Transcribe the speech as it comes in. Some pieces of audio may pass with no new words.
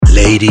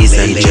Ladies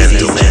and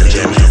gentlemen,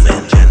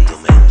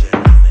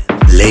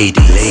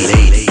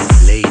 ladies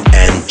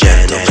and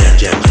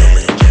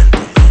gentlemen,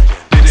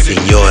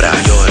 signoras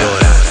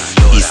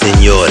y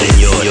señores,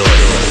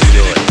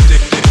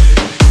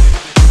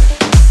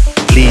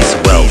 please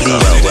welcome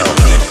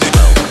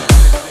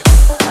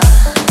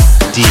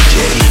DJ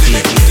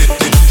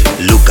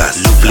Lucas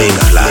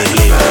Flamefly.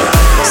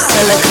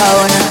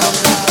 Silicone,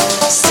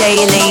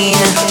 saline,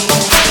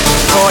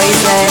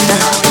 poison,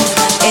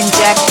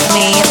 inject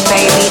me,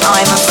 baby,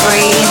 I'm a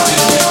free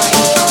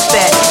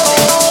bit.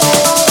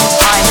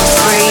 I'm a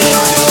free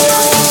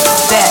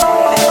bit.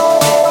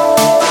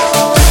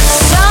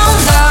 Some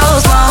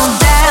girls won't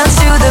dance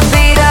to the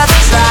beat of the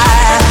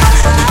track.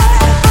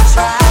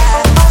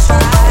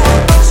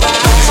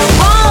 She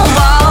won't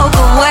walk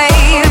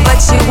away, but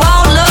she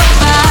won't look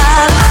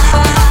back.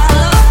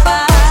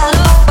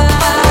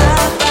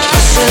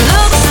 She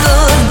looks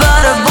good,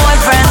 but her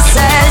boyfriend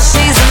says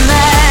she's a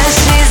mess,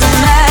 she's a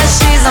mess,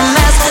 she's a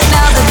mess.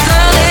 Now the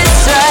girl is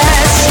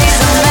stressed. She's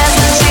a mess,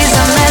 she's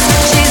a mess,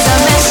 she's a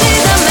mess,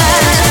 she's a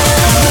mess.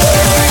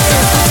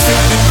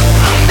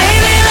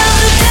 Baby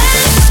loves to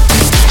dance.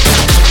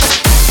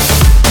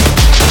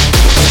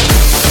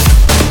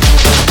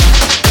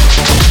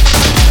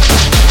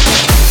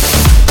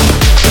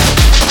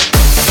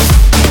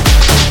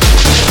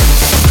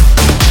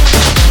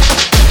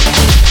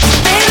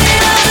 Baby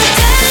loves to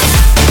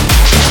dance.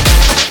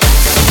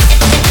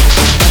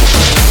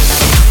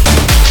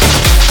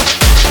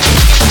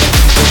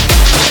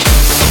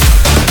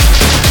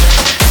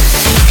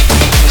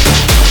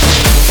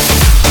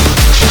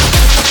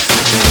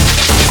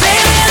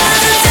 Baby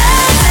loves to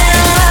dance in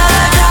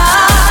the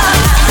dark.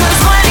 'Cause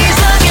when he's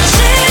looking,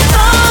 she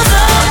falls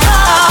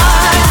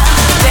apart.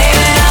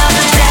 Baby loves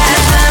to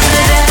dance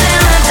in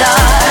the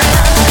dark.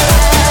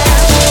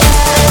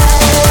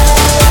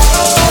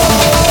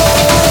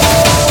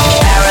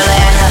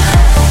 Marilyn,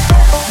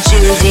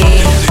 Judy,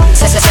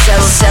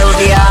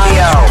 Sylvia,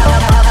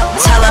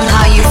 tell 'em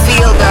how you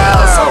feel,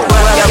 girls.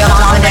 Work your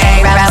Monday,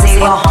 Ramsey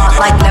will haunt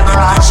like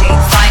Liberace.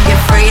 Find your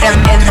freedom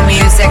in the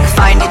music,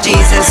 find your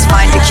Jesus,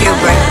 find your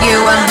Kubrick. You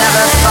will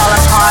never fall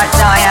apart,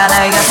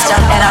 Diana, you're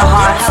stuck in her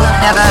heart.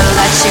 Never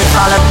let you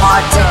fall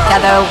apart,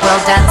 together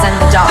we'll dance in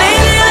the dark.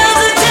 Baby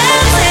loves to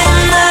dance in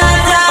the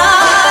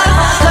dark.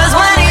 'Cause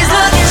when he's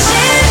looking,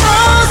 she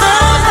falls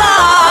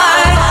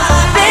apart.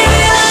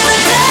 Baby loves to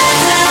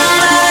dance in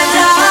the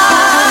dark.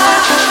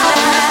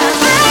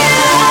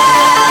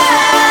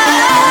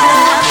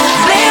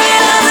 Baby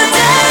loves to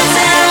dance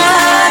in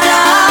the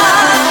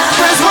dark.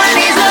 'Cause when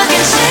he's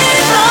looking, she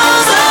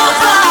falls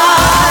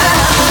apart.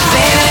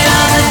 Baby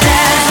loves to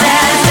dance,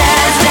 dance,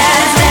 dance,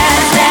 dance,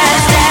 dance, dance,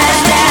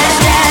 dance, dance,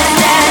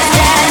 dance, dance,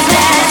 dance,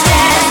 dance,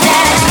 dance,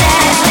 dance,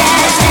 dance, dance.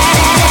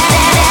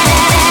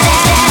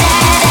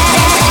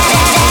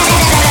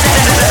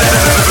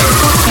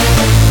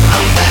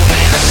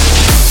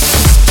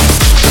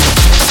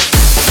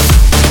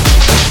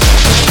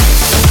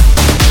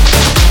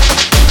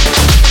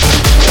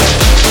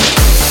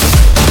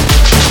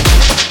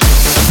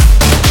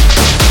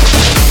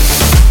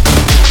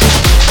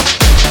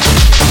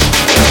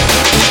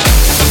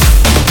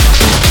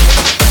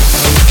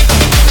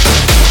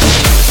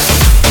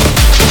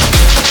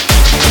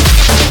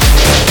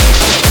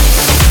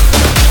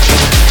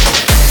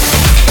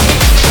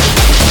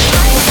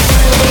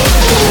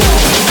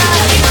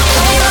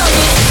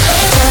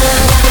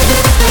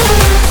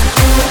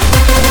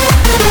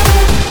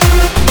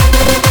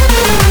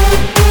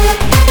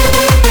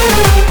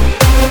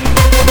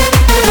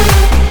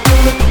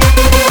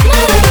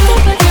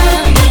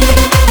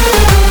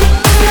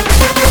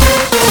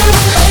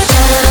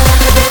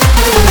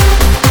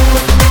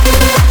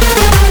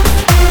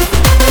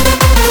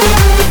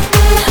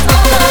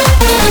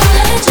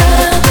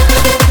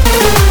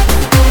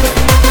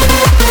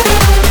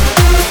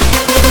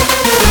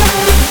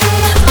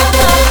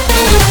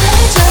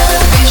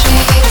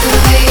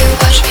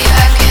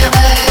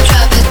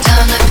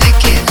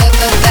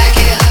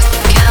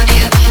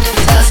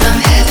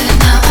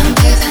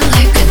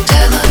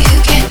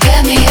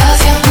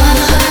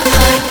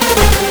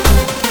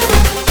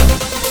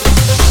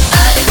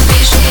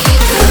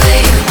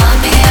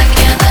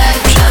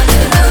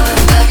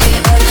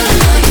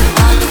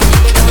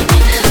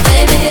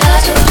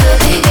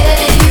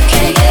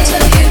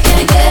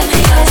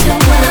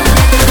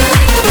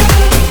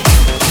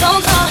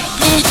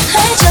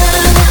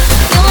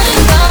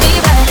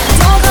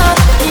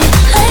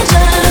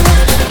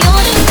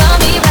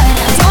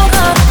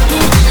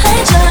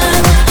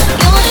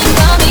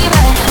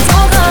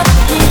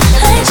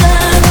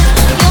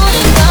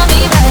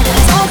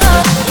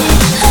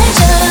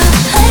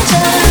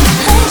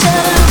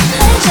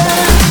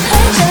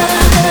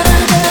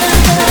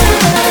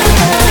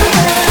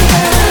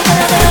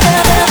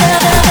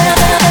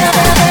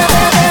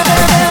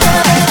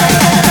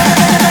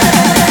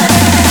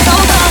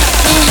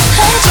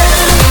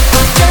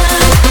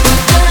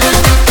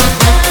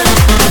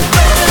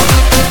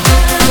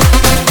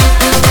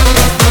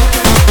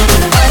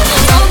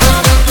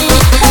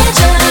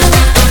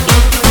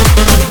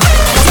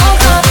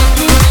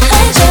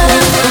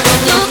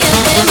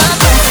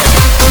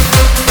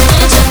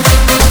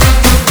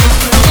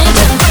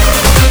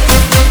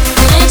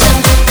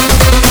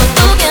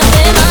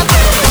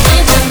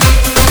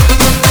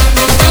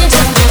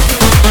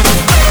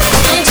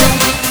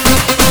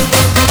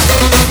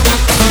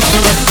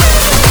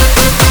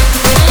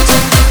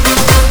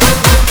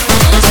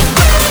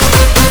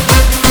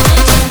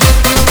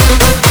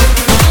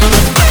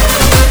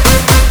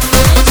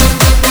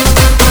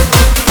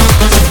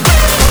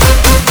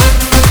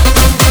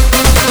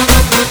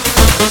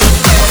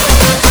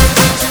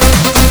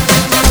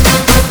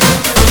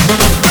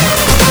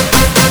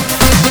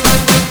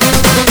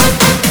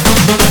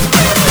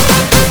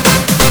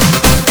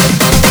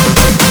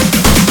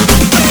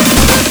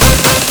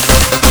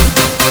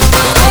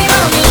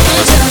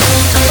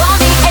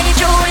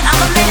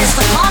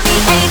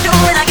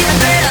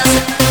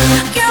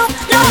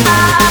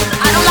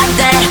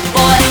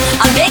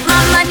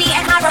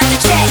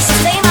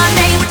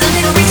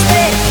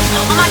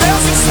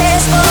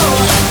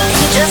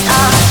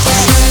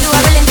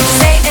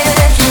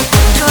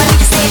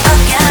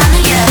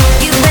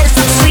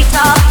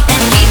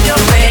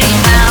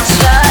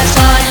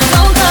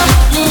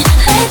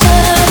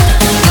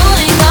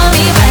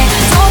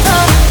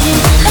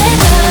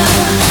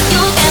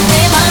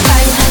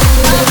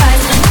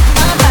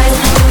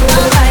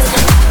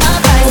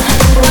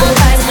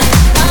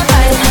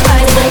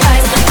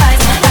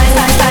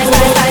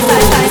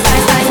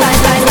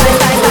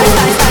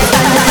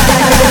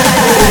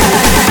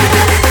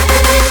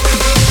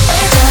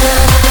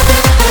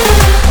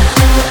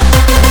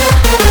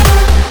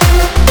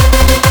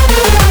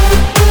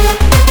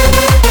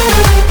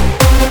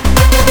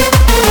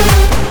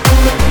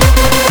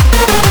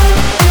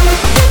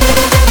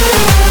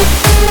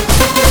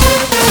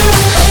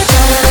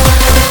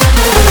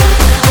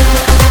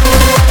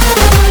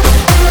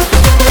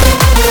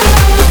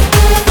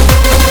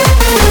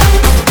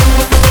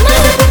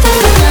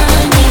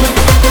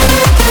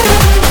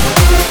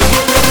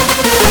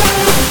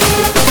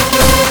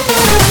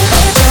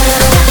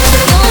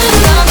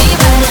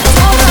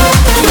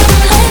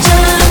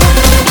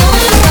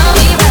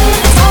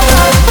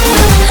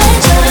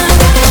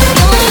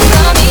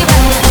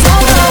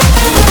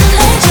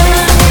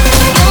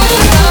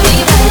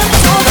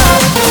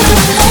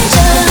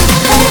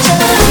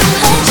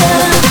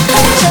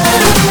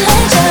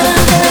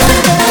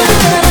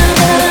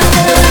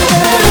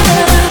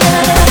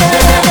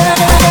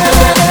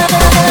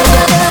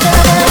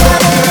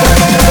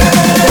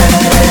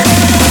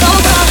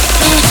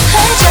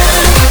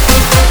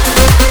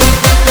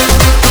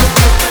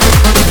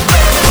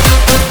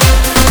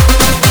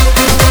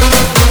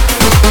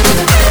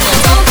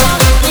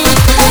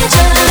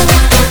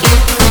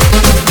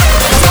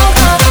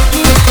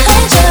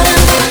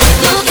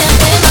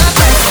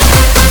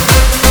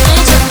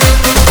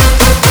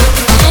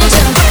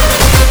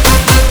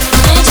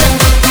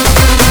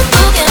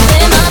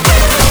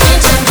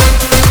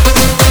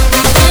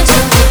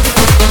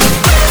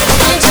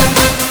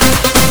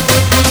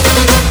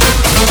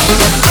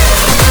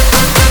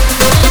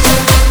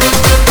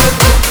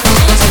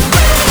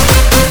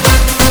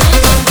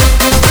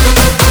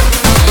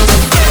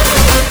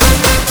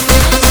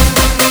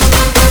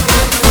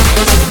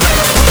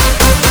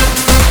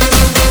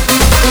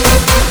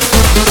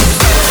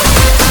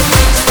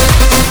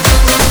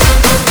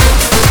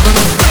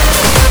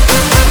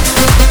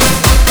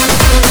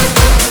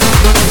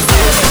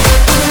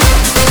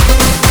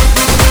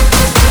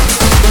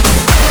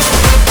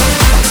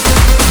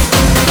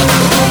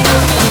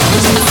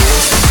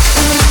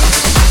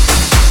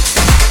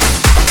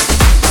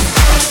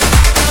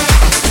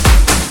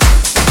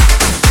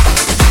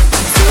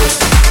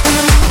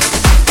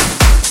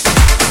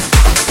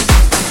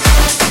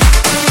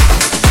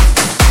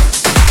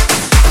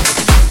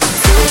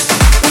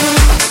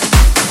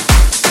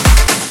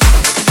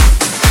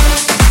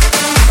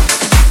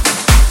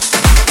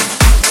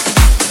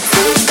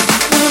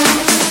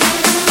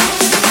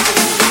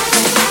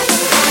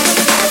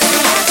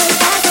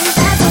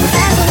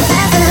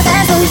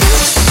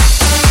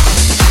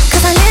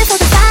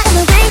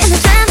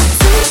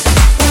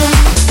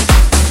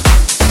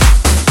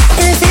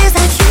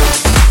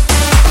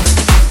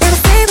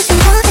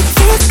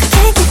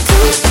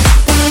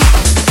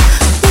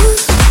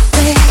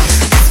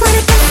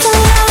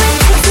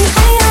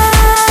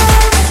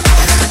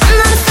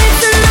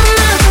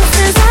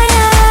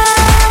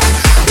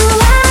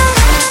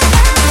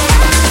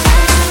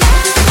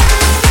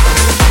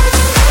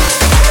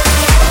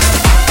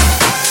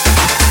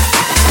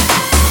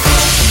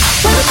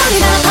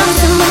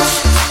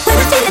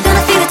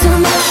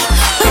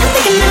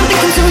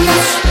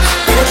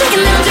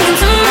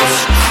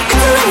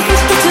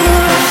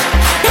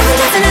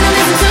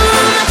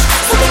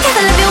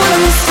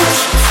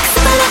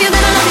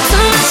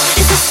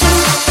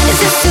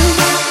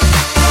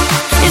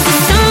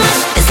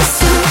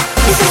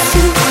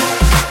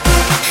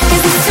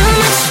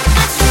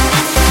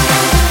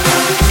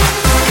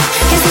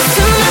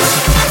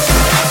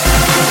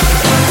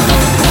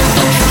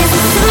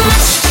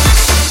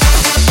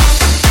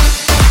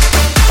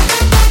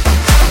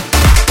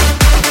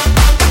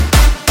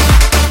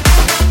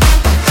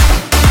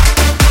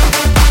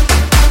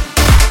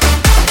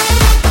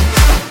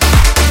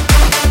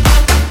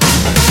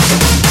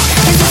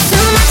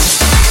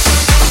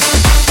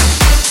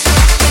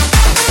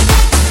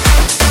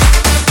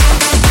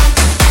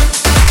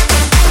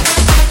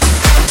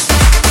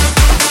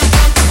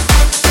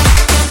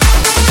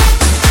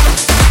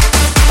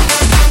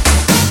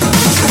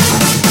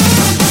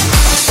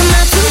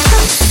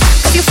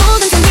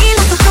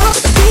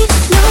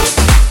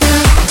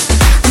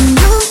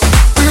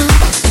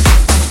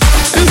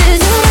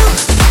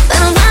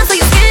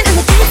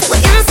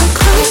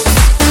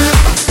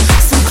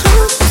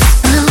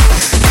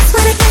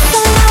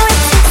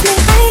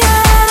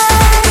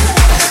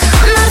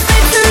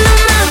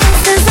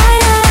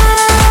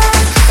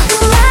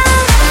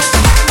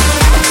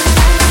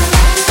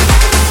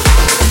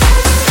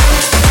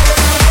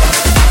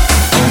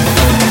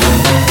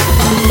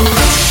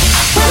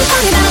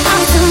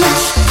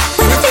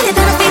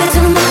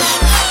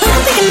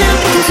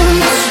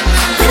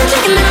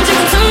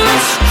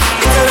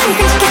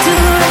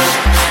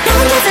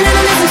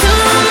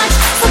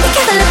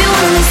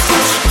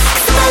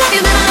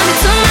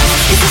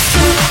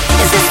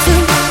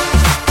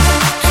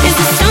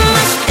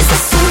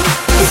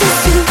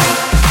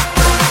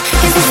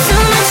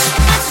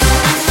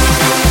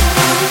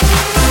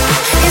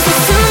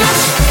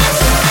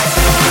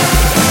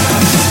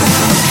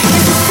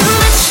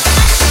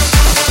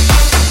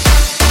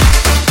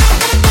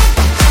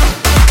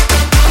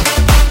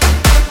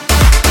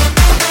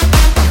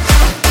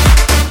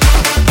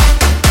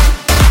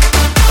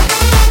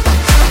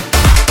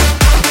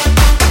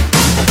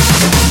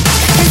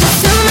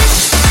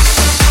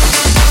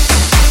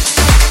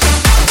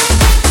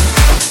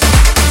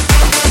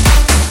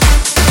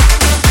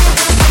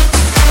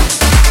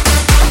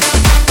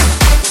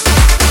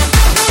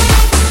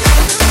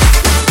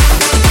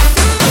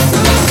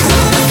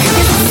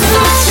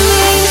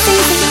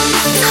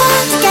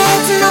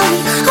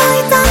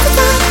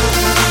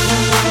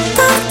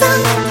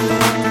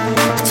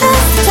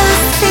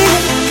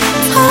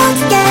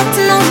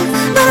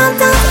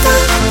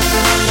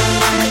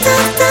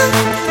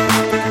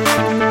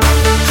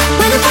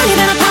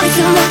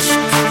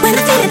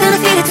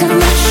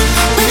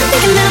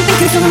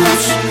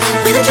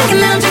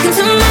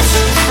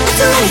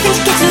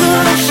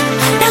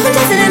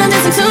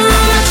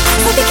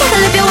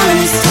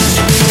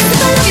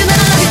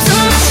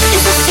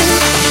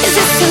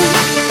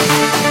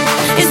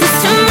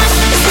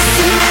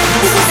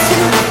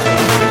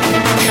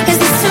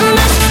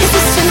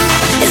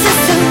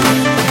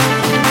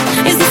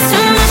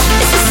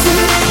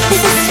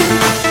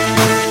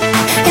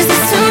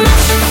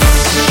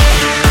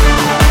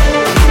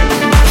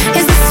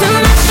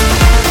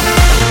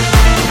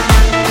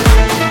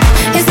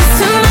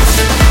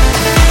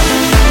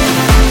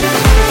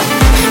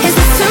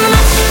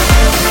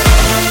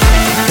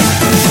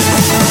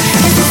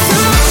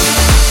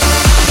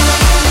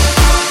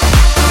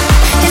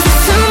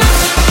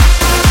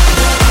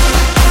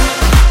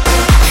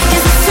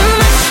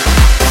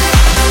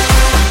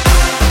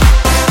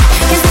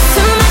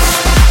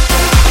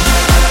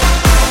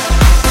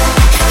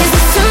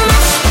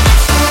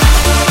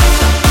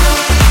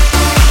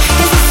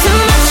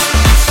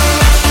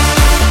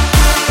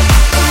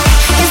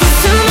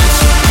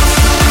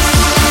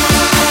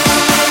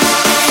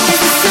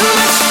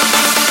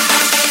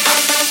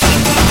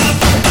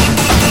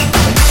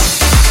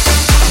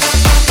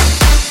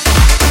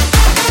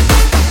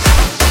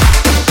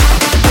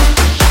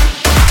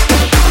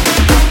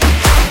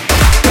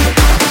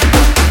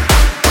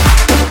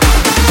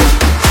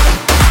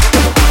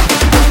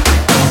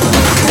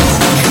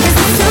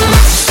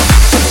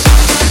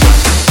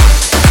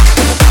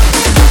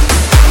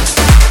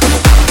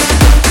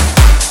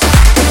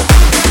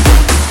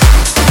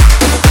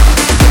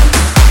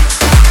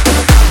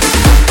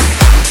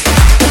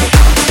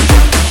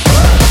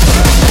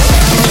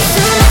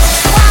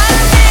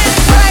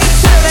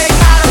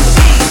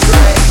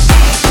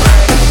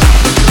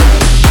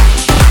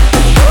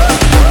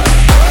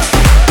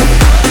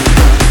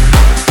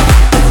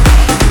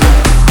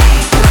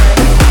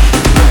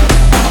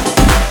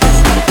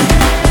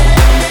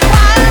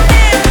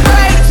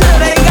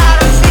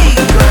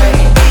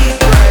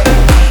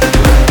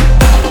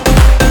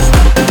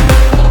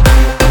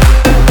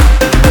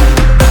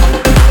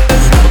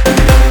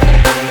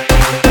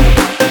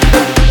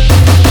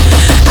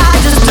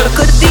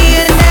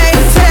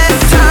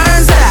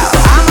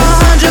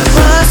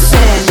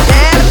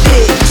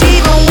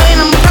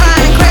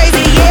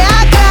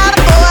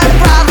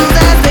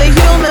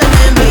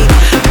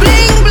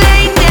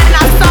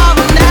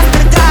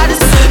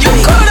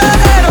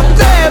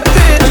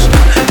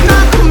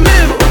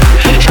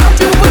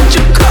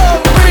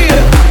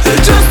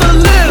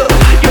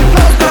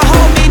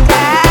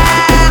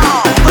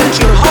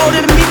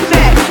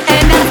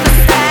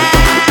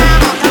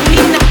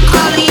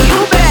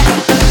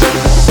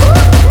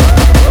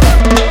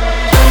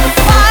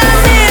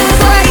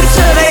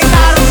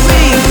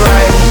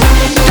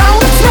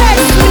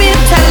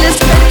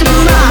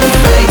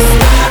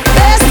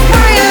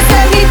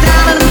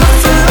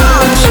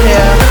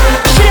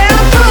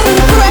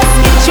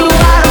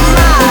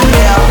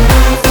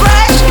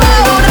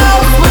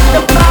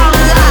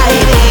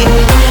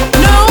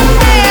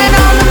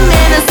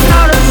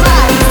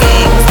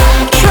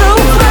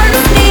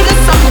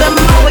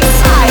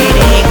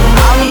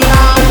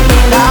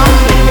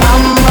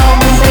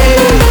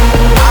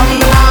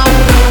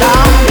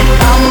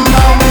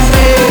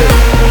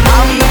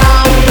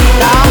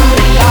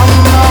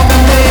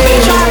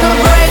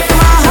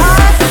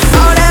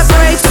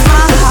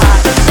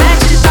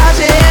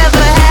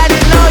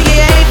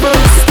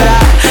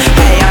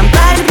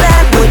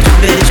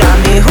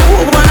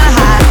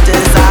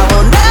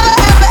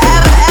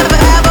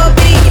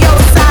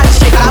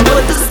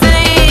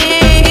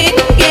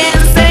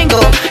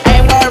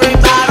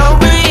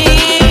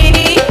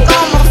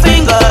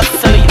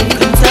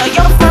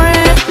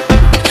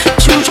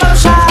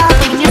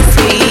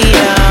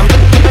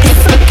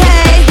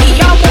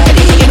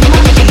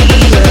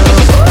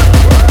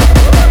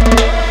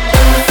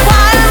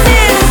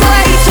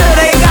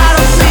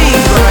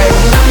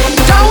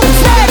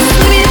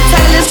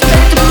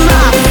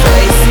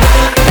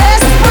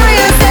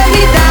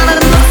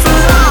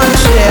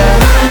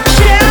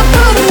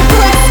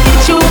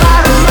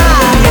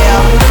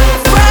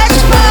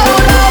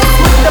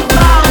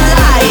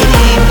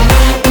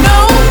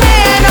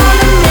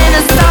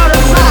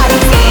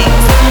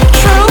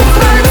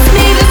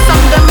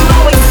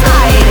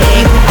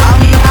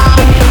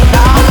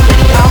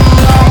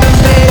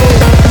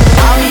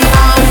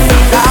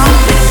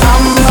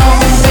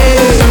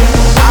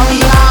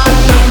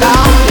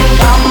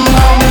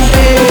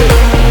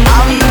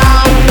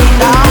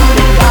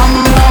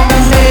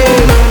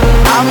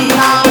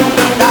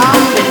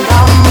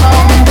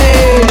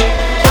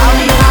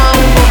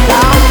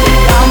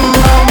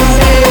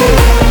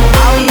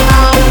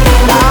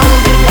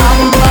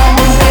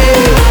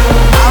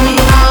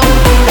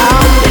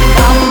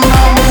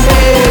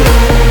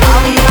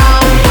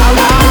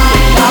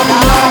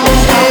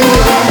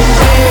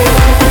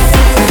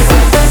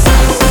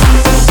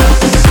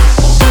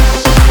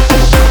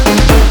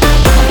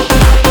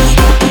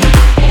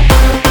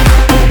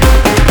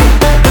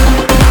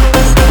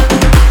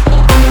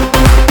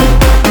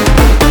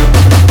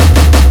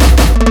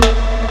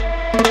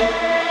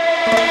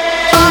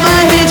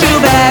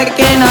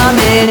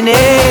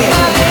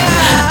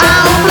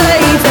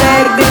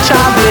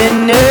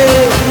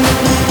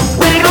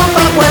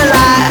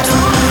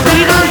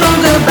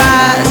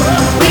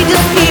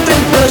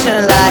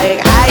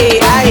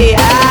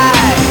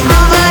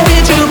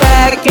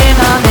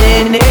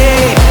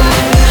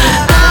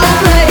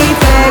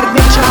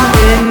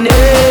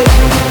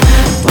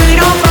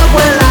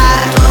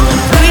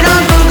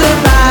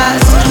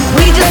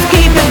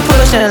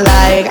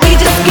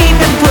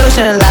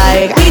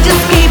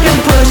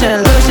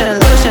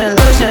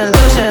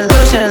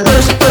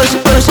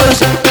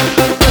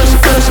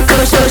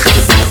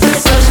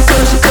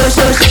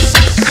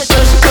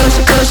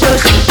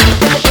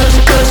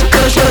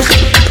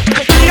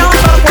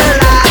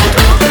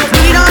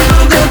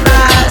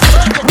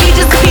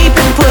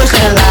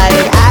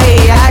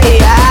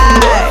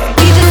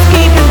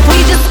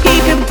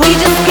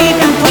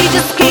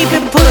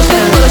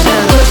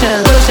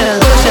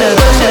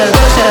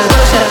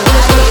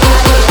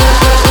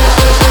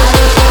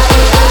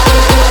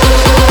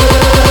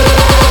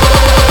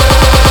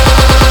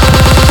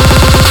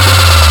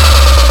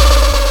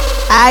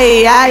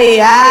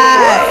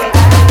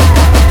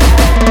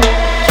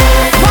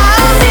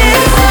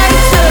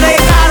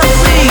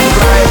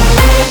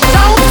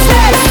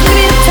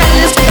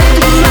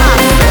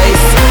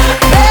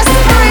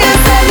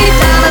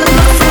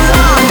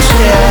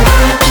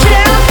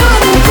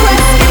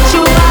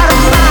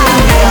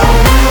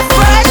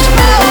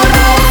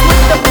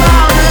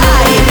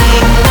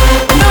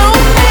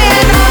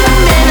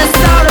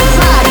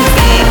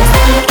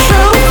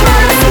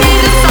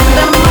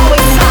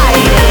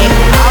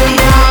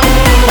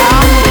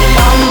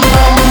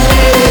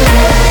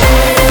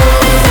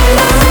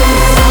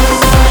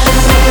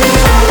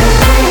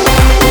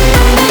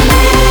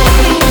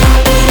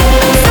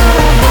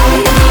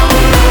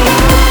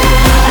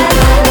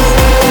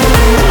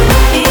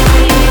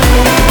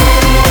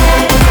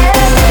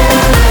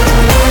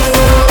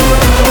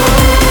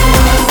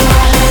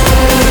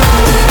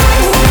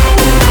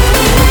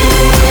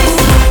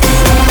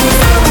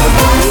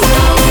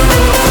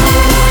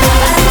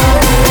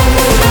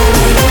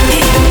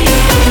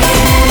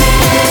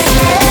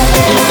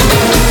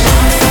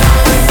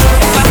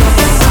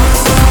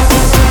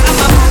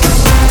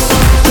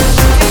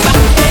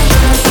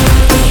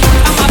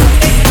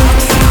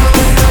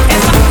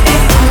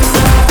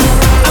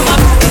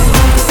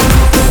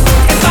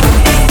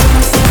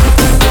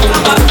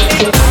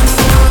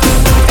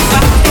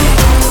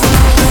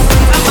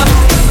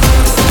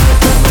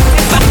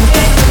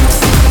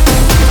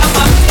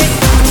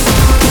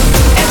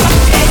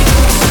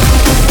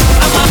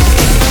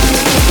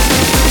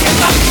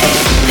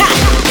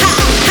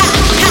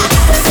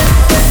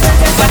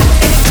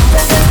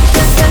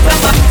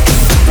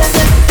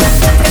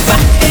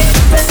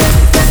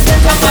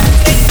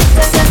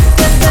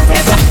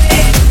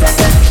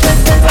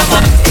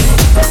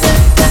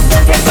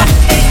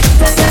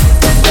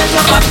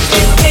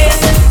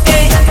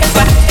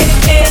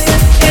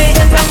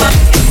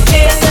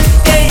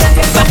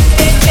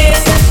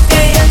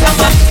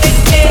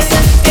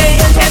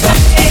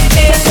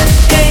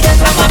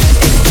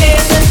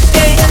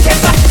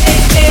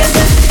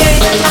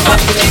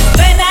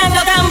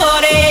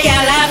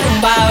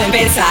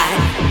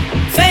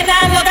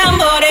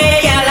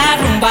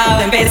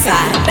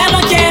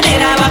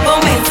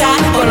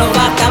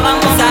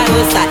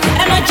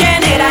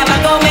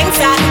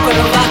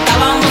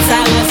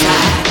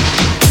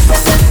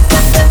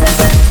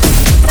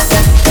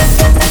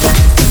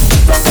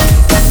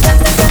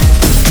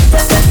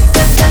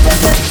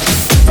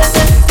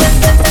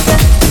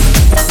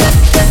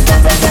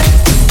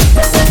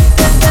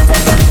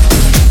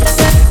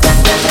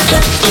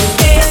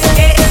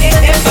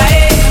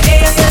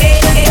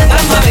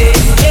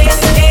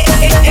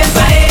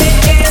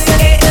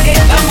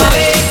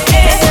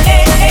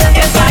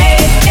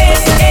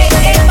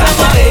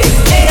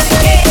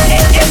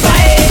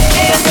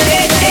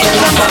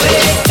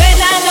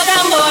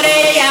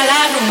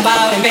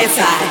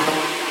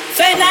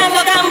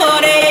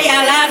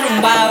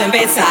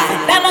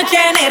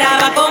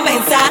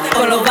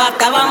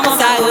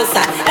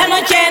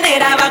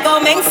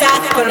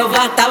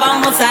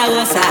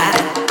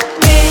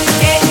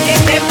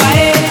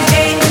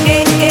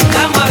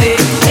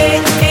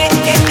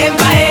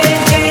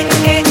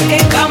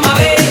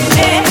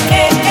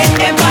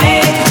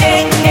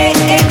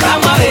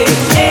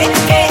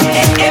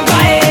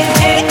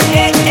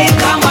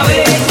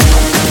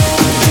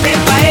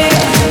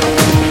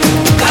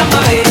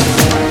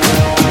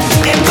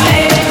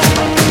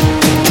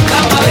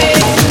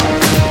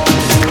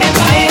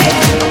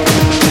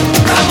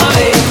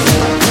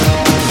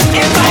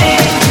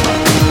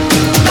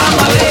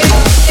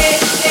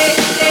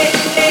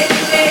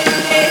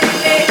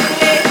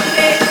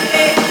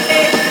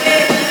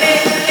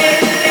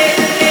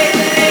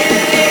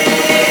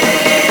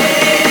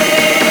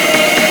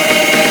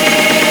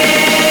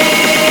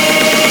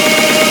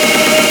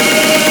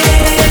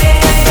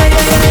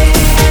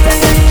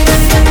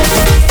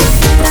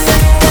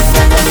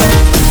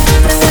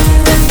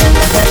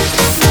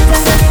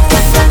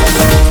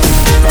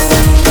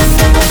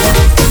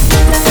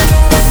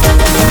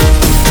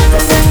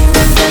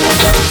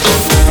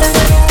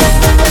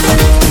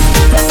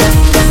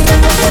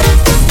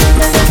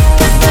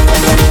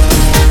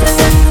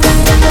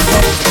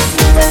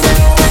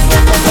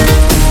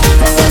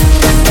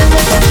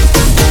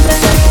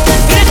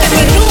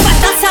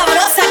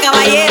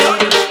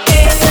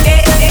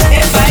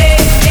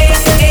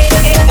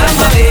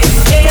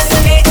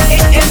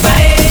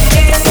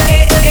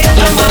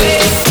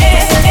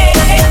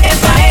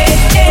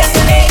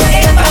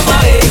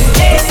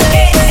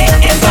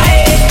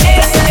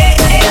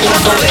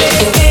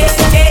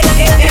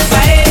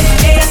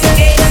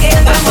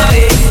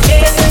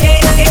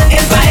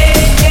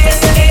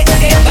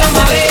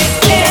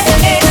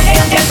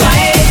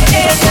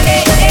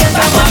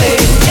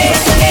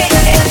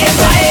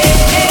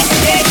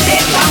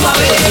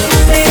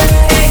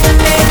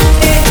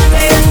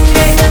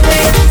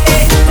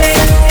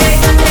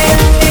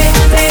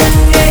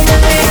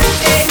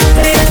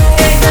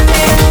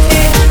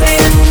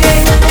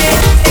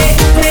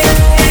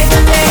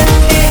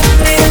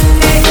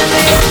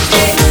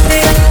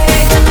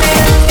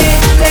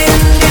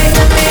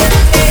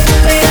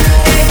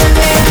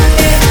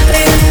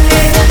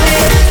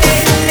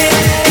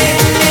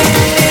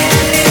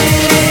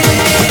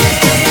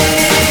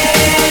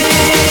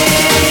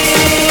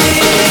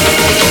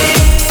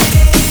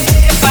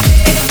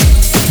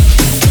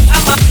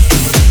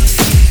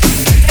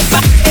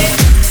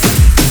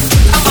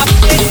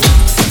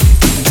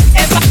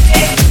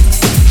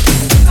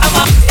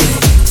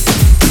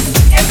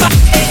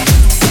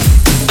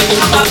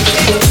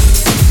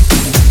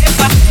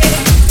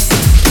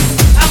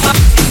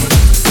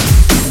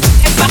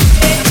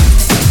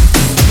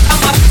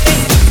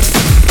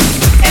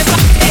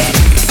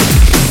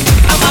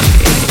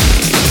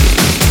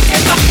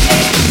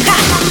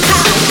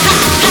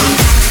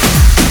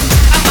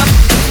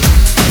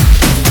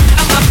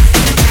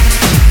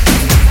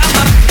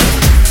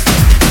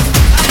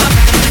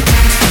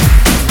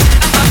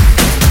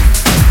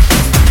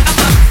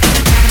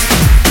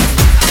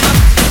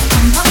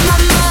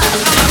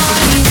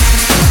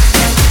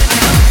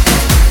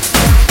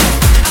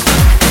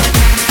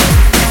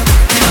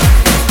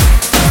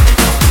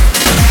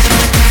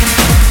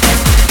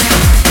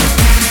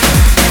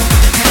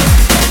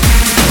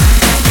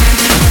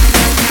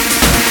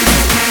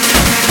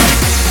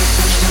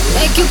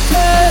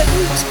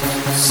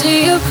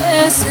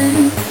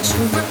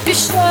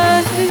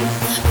 try.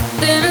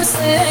 Then a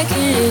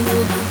second,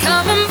 you'll be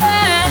coming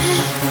back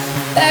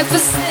for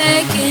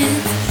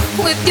seconds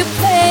with your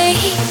play.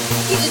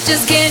 You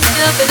just can't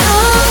help it. Oh,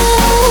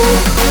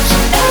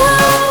 no,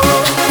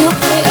 you'll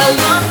play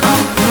along.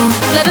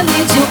 Let her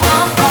lead you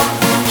on.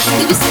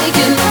 If you say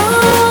you know,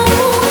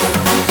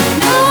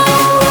 no,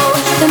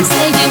 then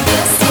say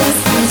yes, yes,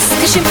 yes.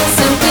 'Cause you're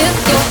messing with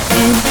your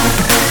head.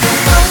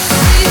 Oh,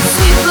 sweet,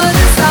 sweet, but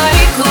a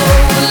psycho,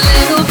 a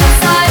little bit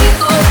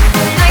psycho.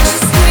 Like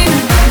she's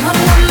screaming, mama,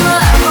 mama,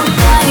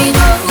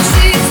 oh,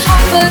 she's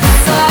hot but a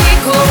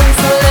psycho.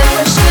 So let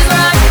her she's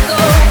right go.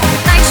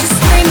 Like she's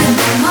screaming,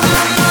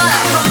 mama, mama,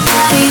 mama,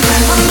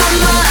 mama,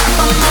 mama,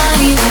 mama,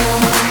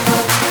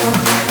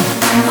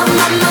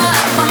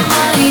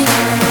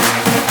 mama.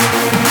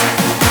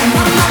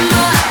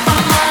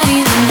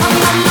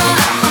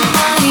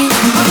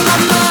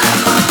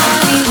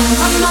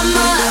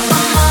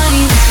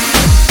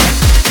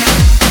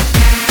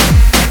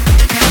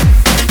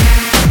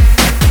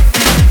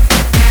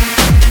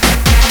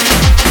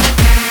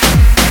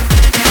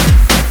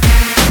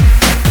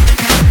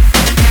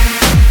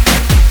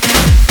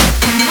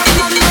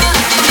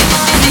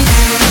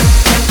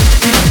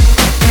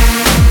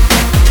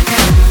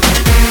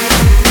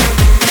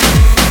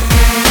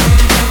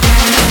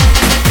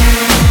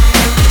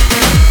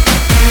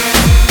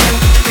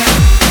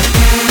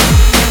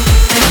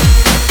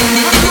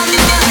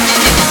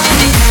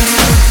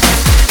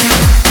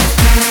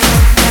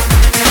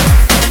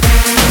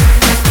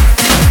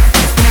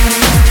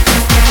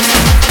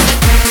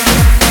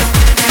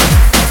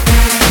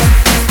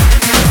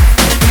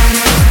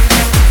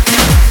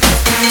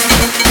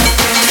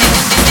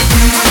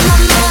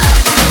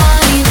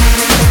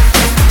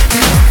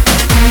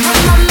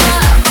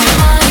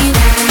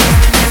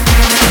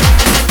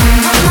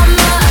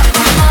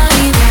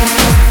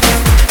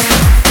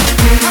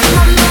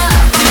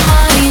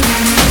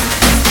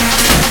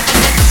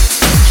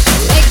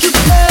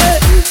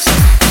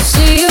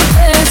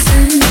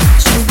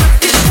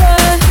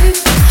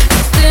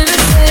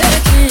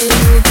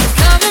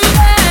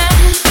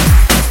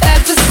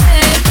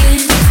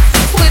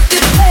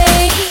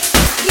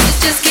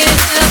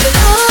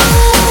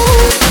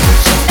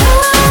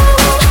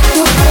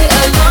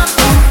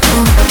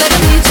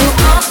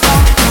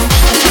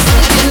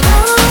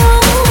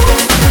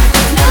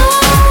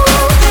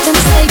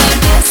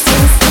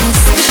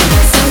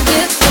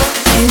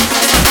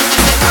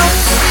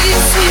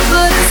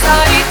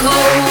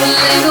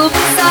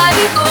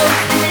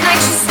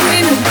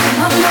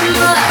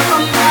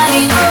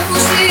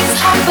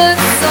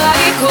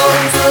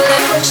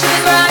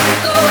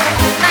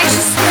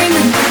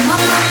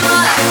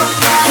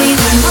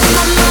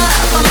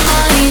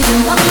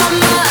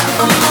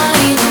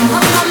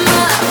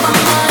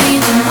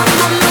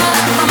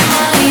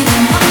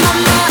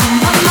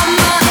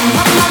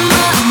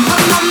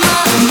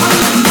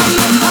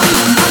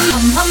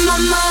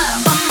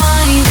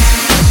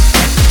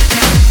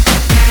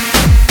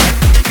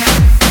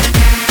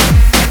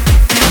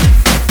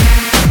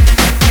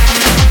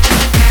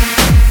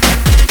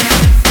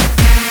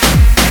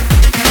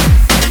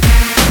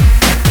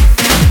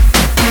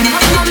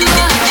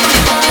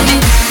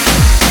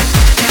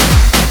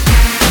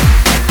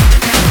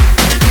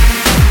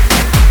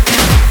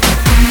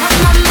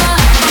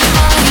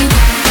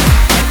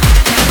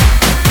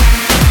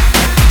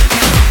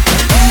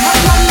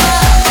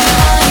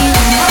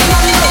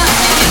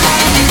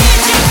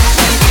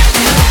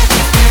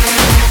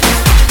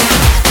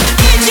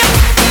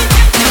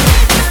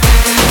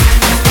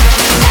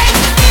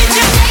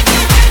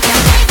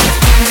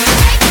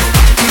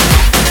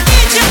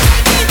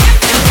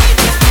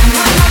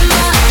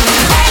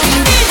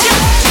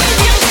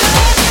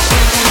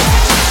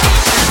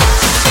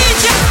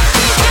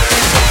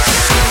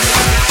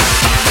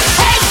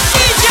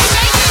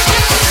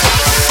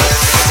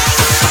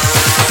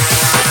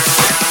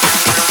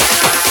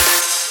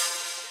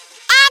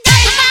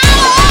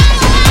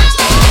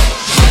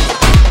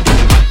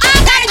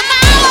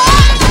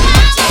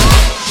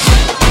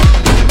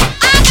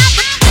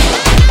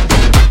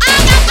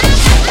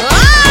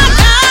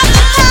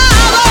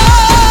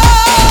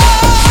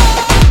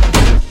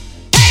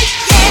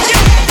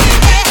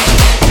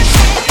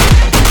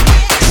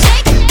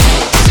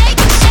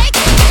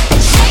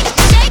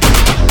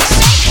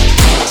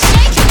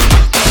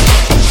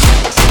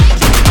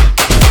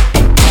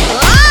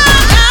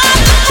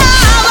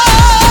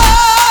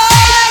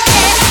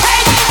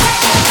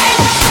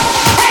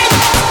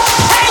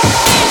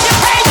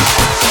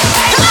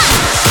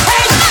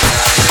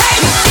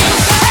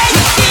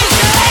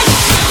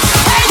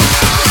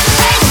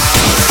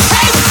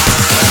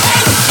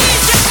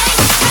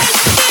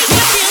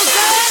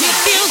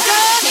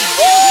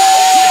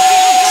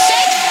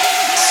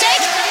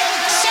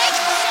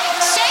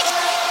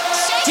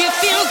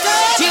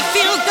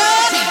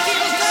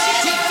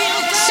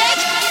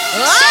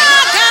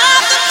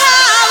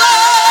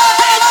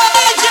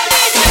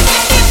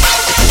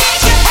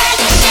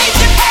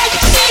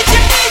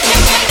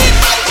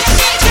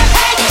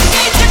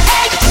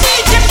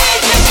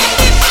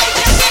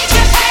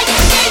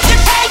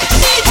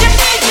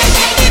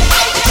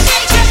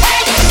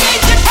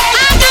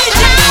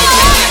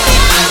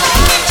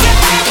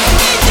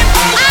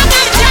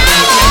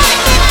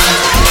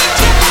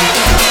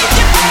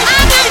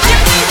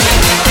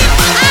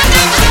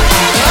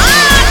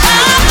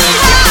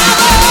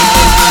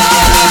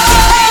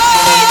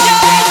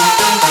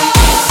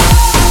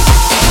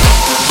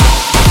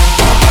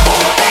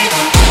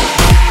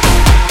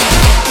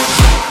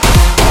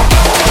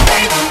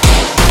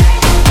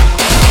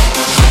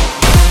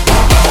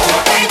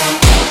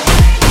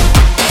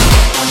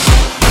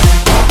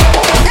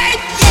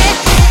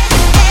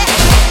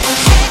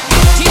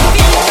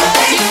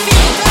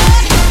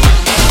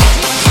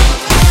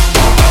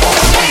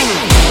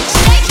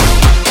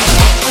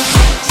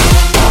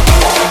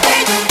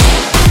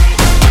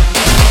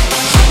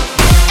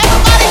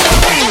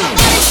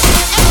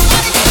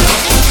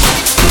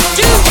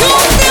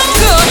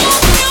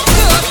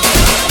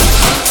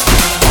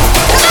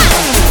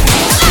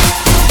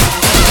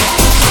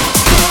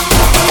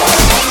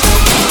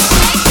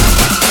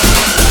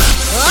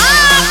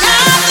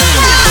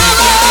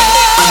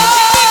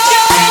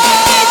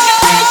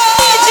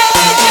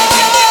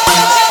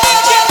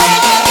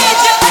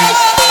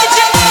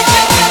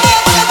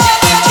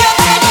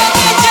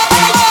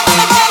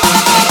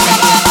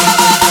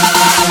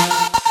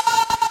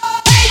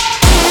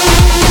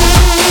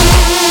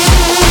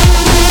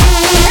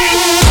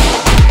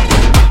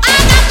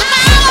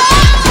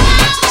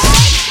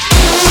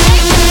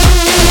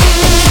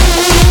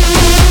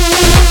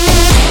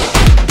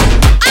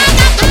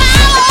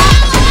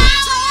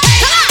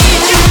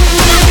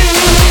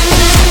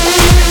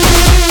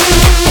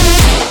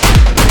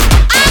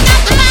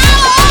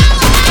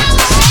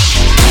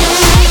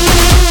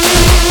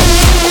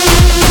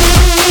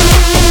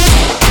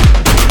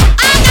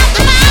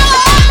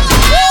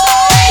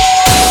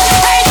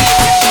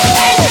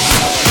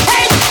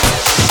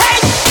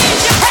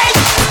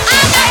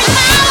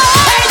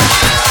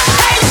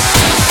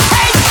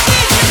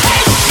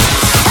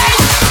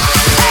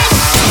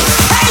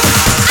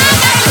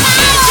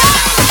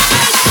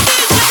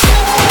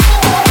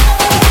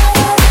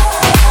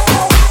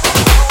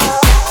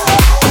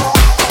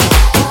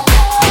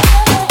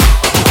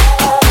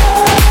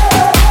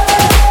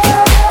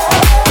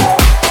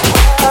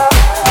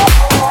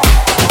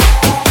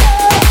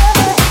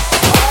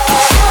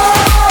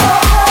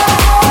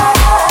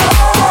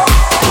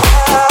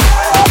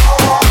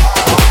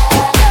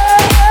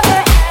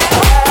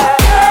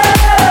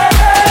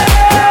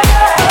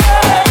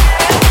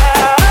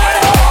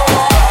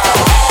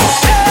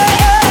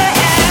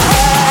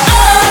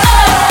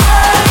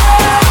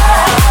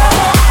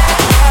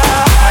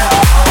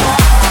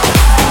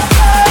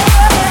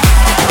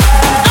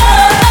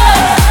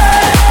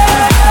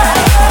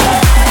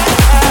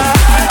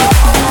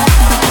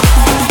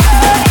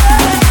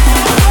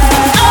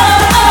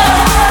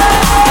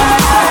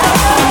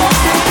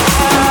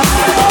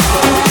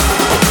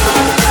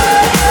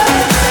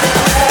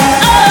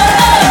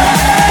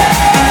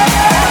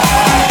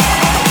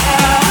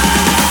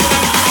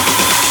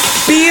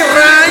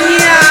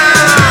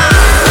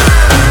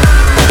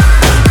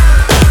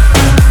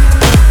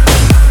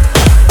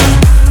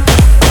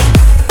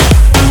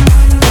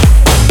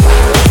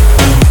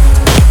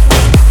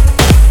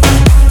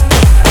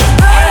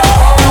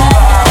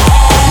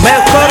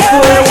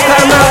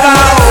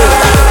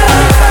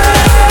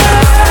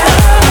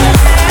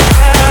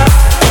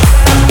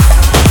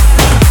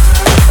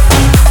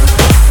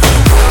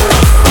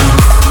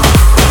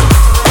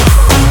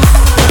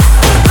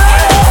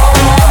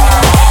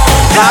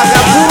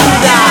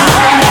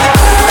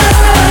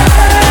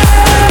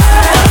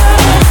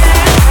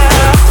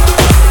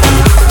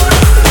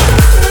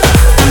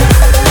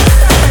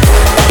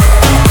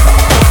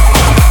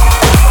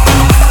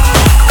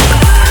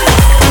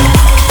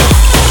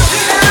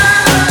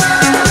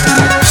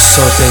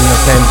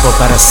 tempo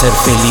para ser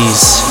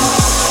feliz.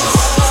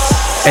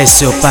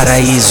 Esse é o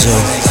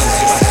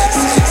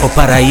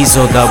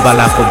paraíso do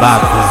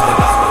Balacobaco.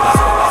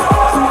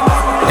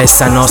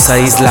 Essa nossa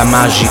isla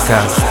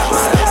mágica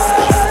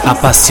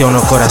apassiona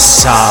o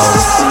coração.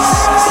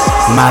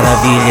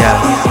 Maravilha,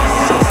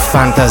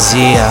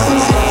 fantasia,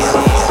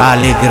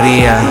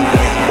 alegria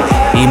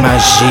e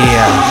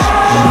magia,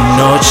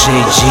 noite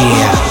e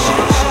dia.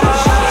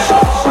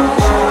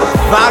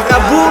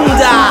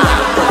 Vagabunda,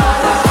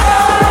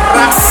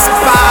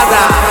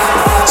 raspada,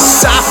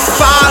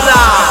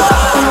 safada.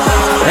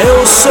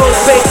 Eu sou o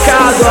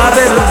pecado, a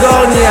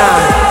vergonha.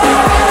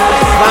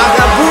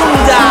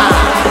 Vagabunda,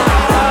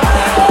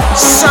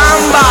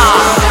 samba.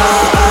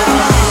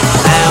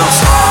 Eu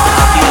sou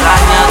a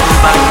piranha do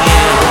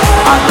banheiro,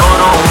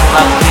 adoro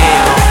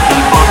vaqueiro e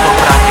boto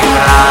pra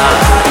quebrar.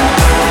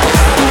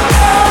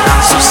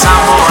 Danço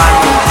samba o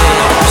ano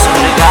inteiro, sou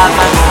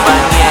regata no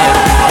banheiro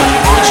e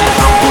vou te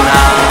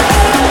procurar.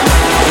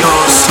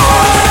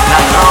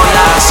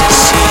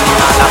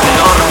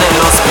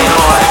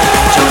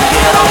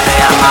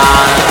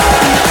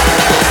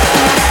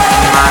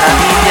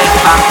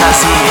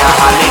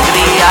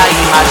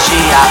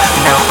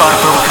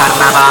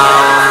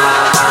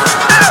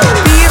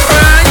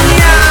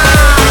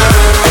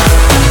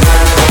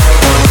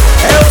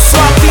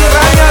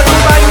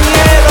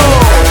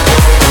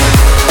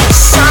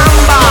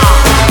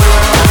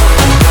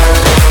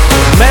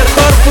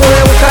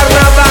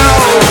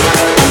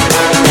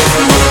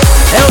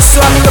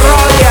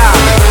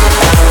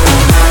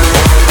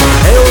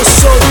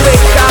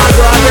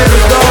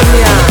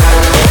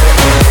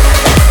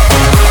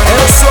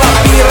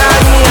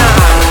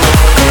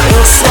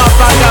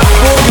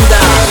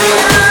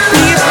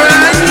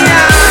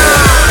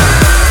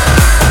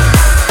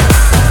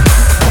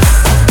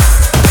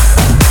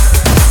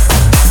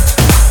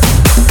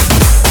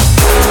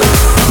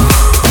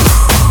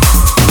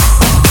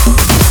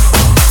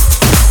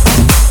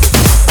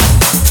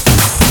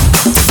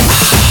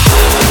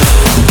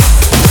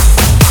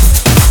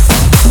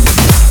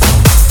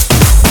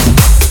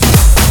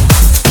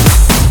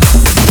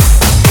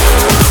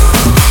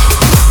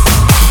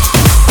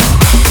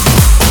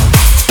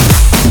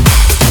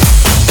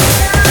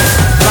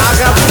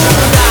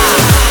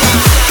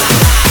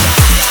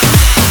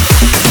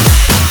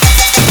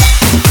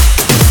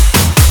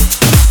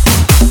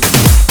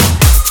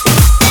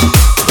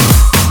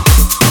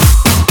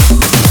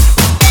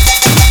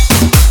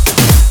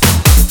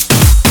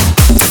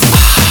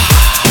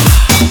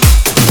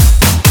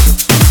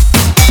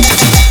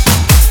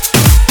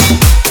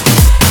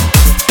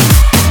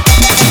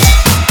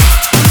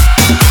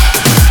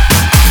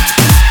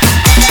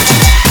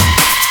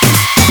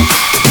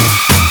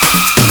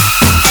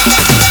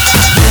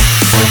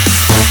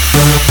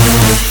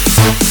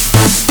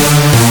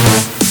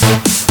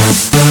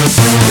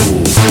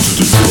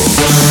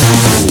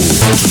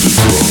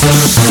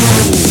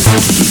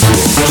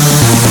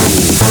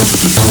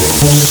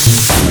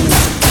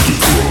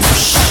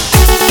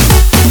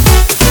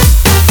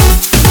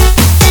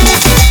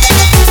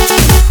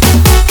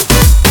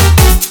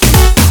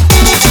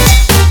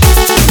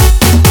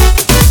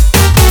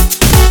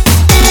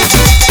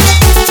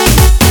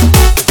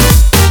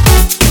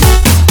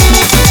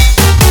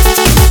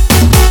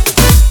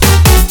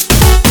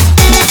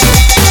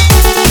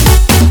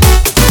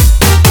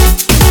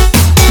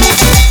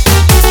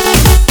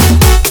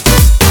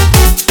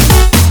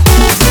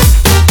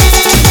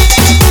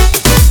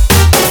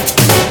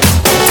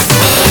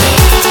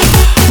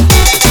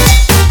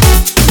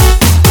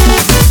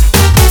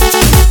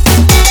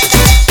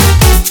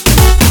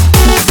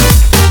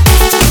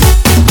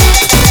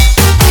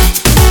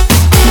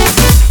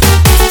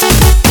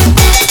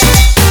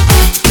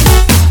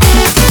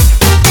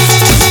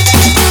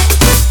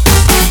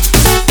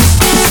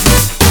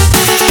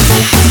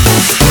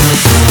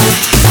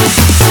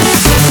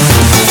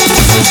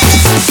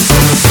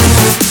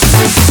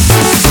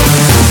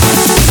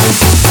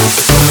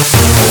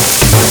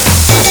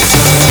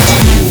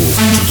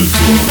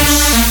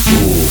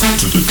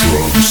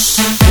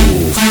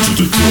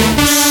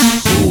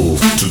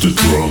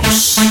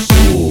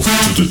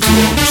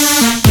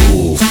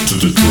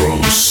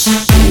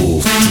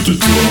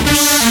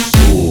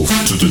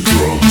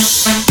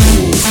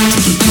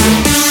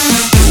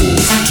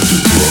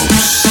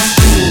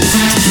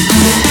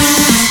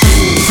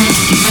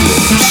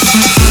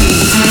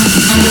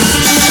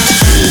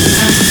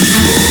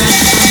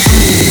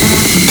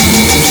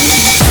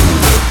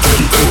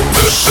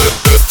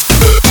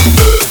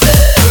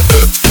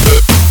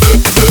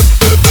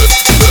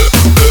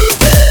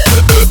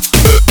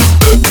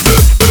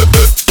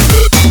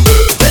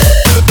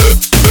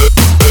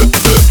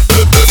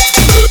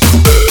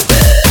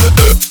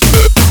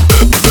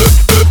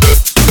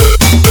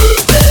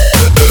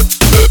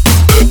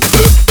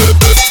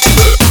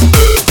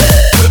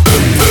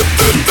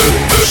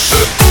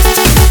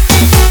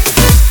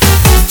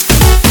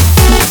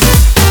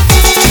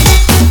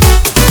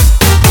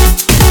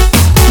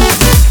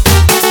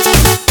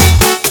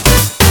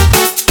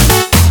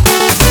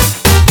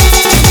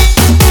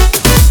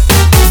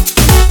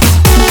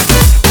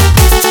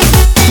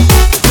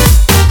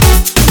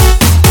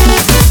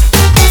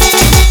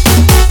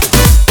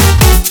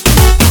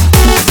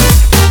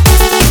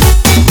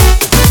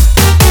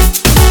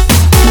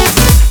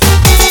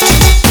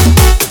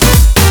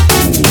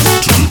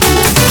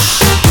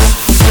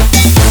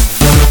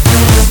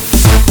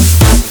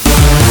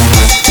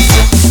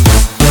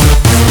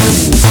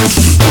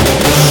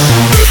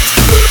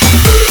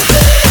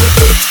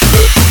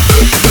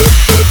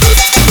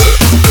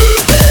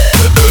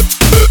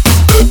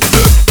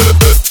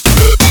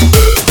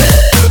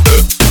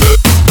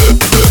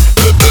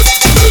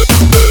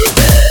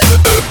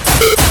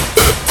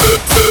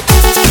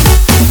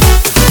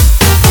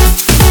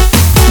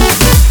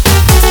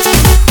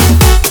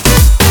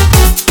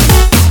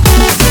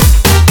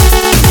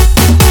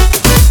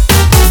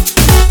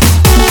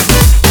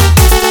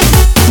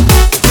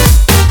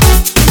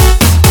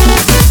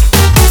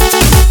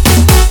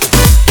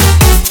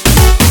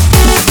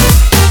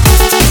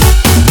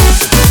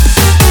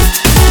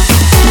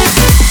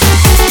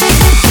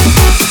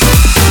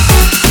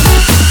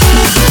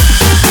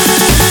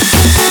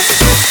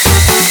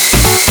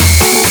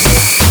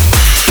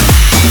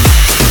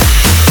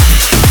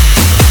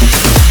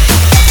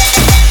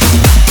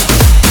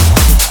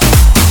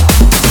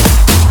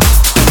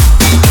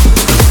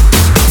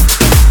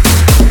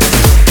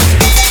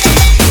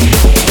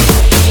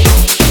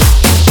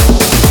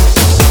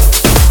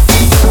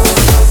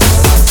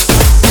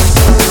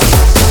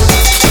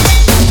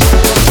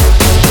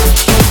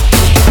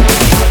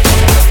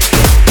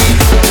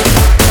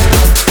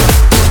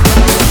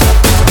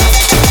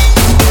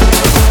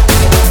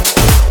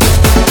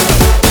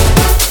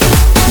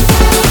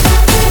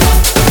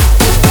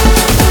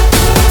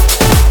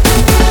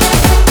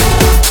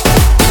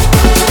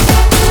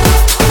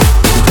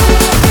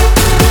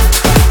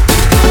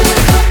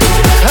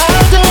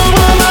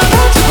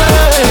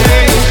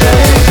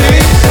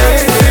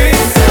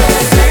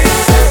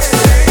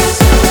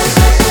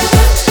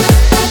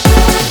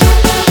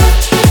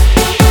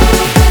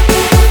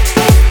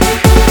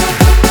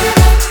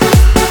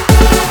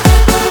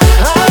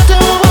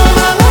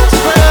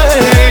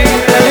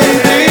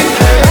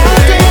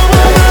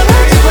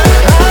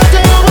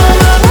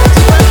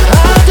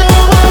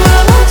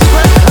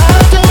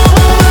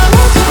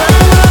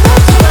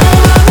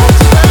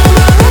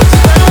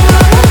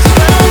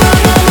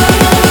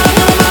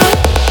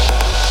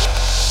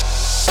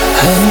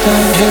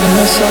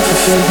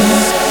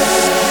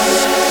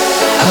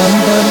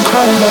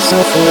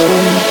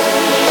 fool.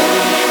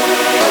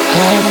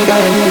 I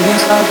gotta leave and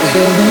stop the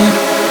feeling.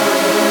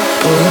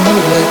 Pulling me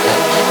like that,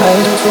 I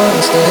just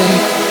wanna stay.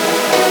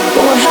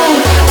 Oh, how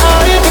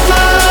are you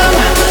fine?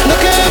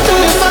 Looking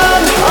through your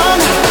phone,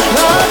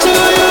 not to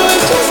you,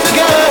 it's just a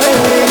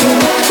game.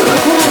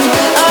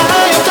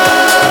 I am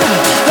fine,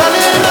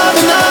 running all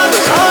the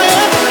numbers, oh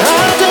yeah.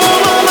 I don't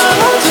want my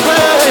heart to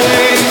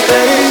break,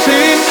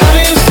 baby. How do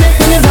you sit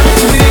when you're not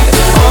to me?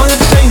 All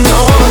that pain,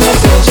 all that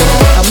tension,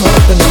 I'm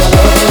hoping that I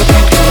love you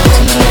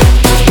tonight.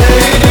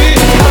 Baby,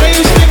 how do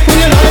you sit when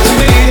you're not to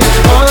me?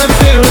 All that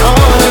fear and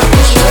all that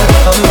pressure,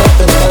 I'm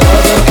hoping that I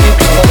love you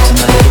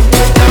tonight.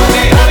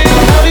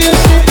 How do you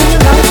sit when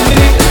you're not to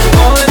me?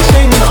 All that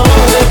pain and all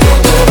that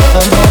tension,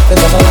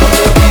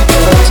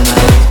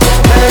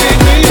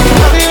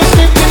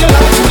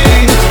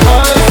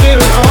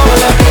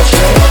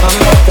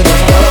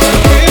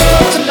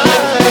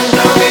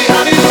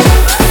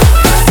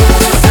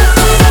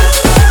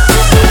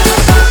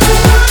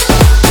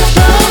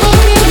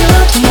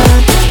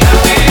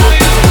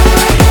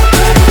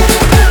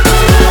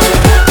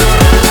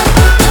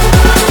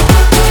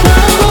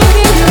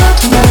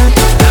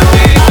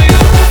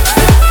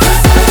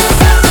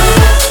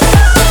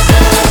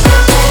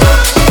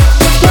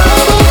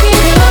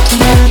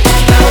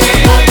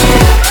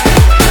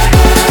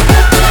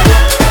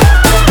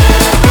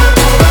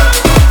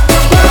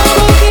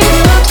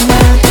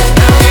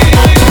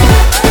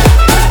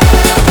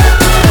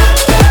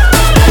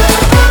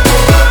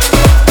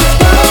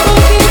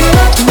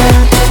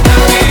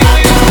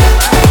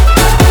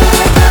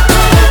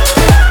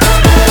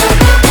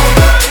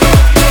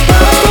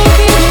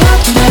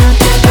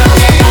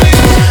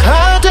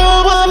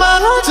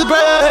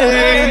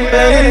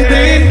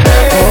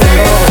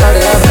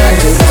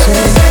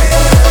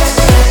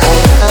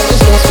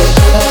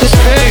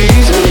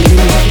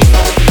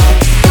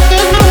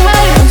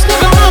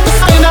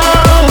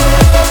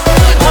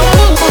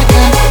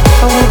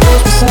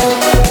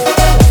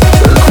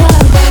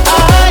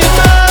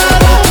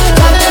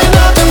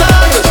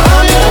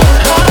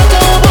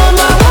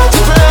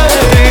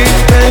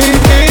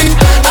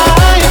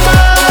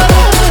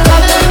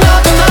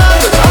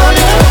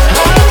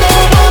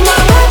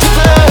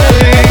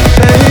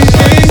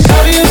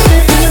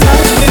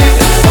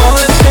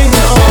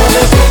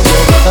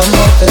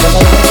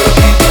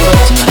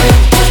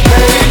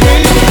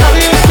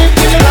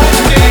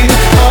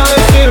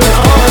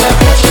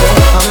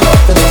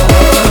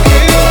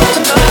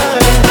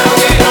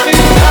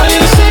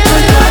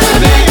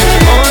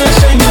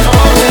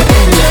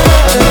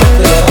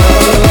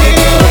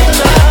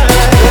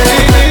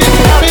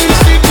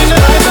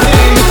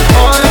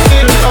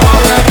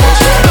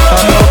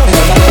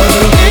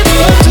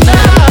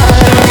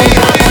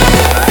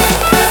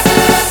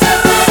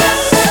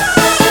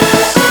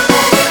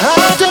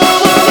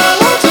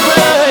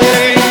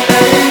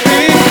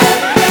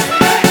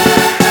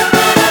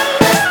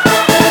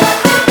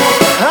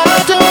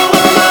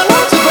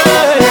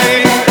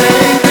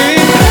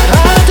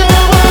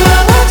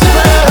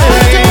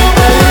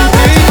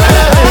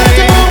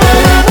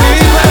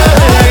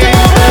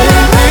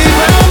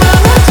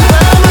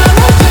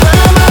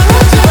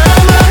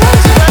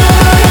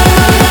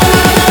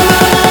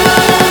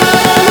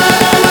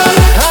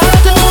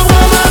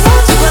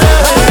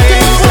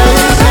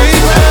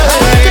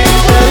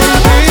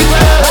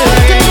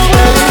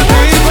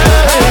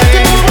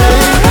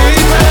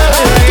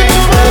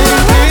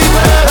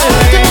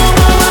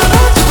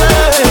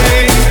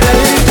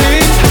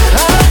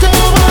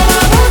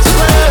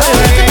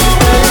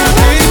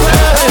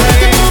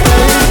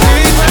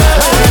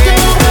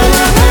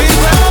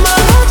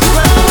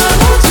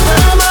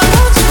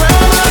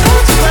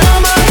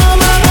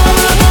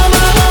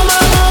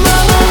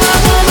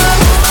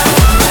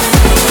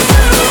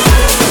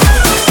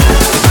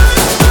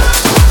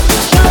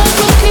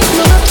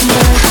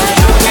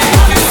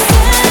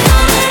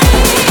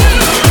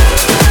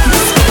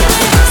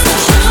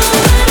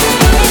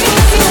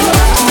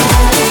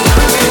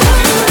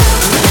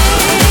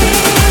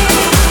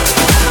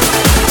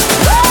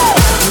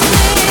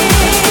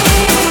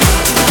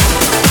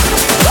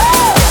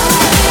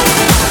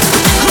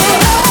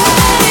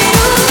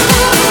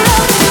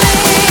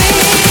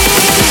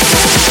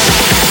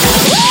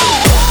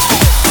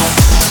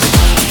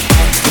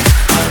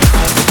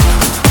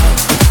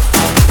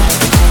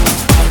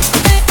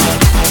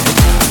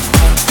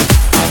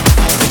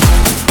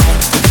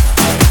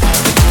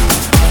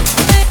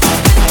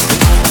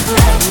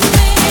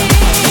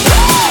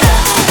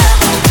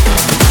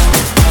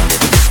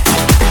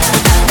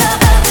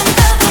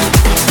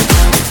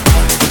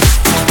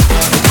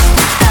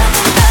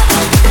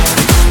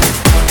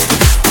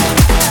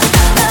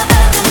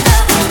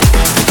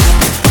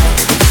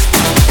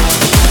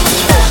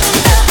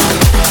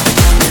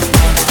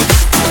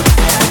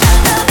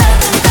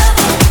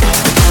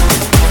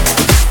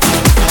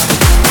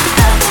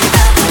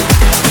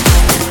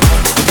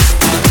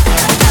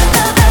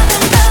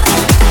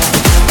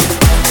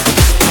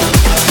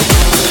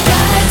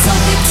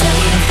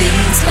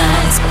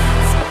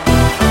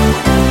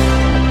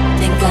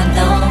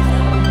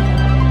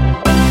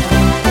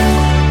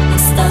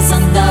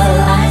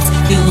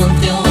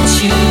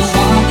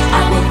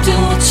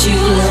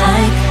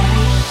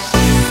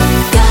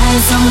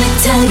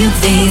 you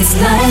these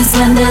lies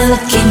when they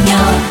look in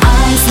your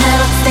eyes.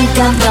 Never think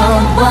I'm the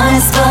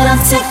wise, but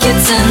I'll take you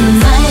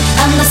tonight.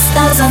 And the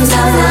stars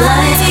under the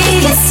light,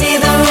 you can see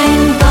the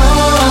rainbow.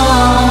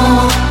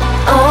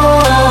 Oh,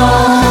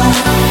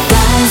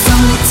 guys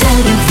only tell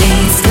you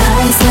these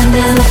lies when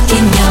they look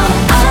in your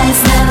eyes.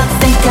 Never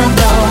think I'm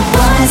the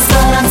wise,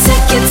 but I'll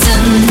take you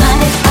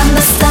tonight. And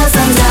the stars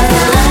under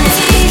the light,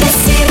 you can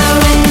see the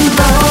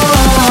rainbow.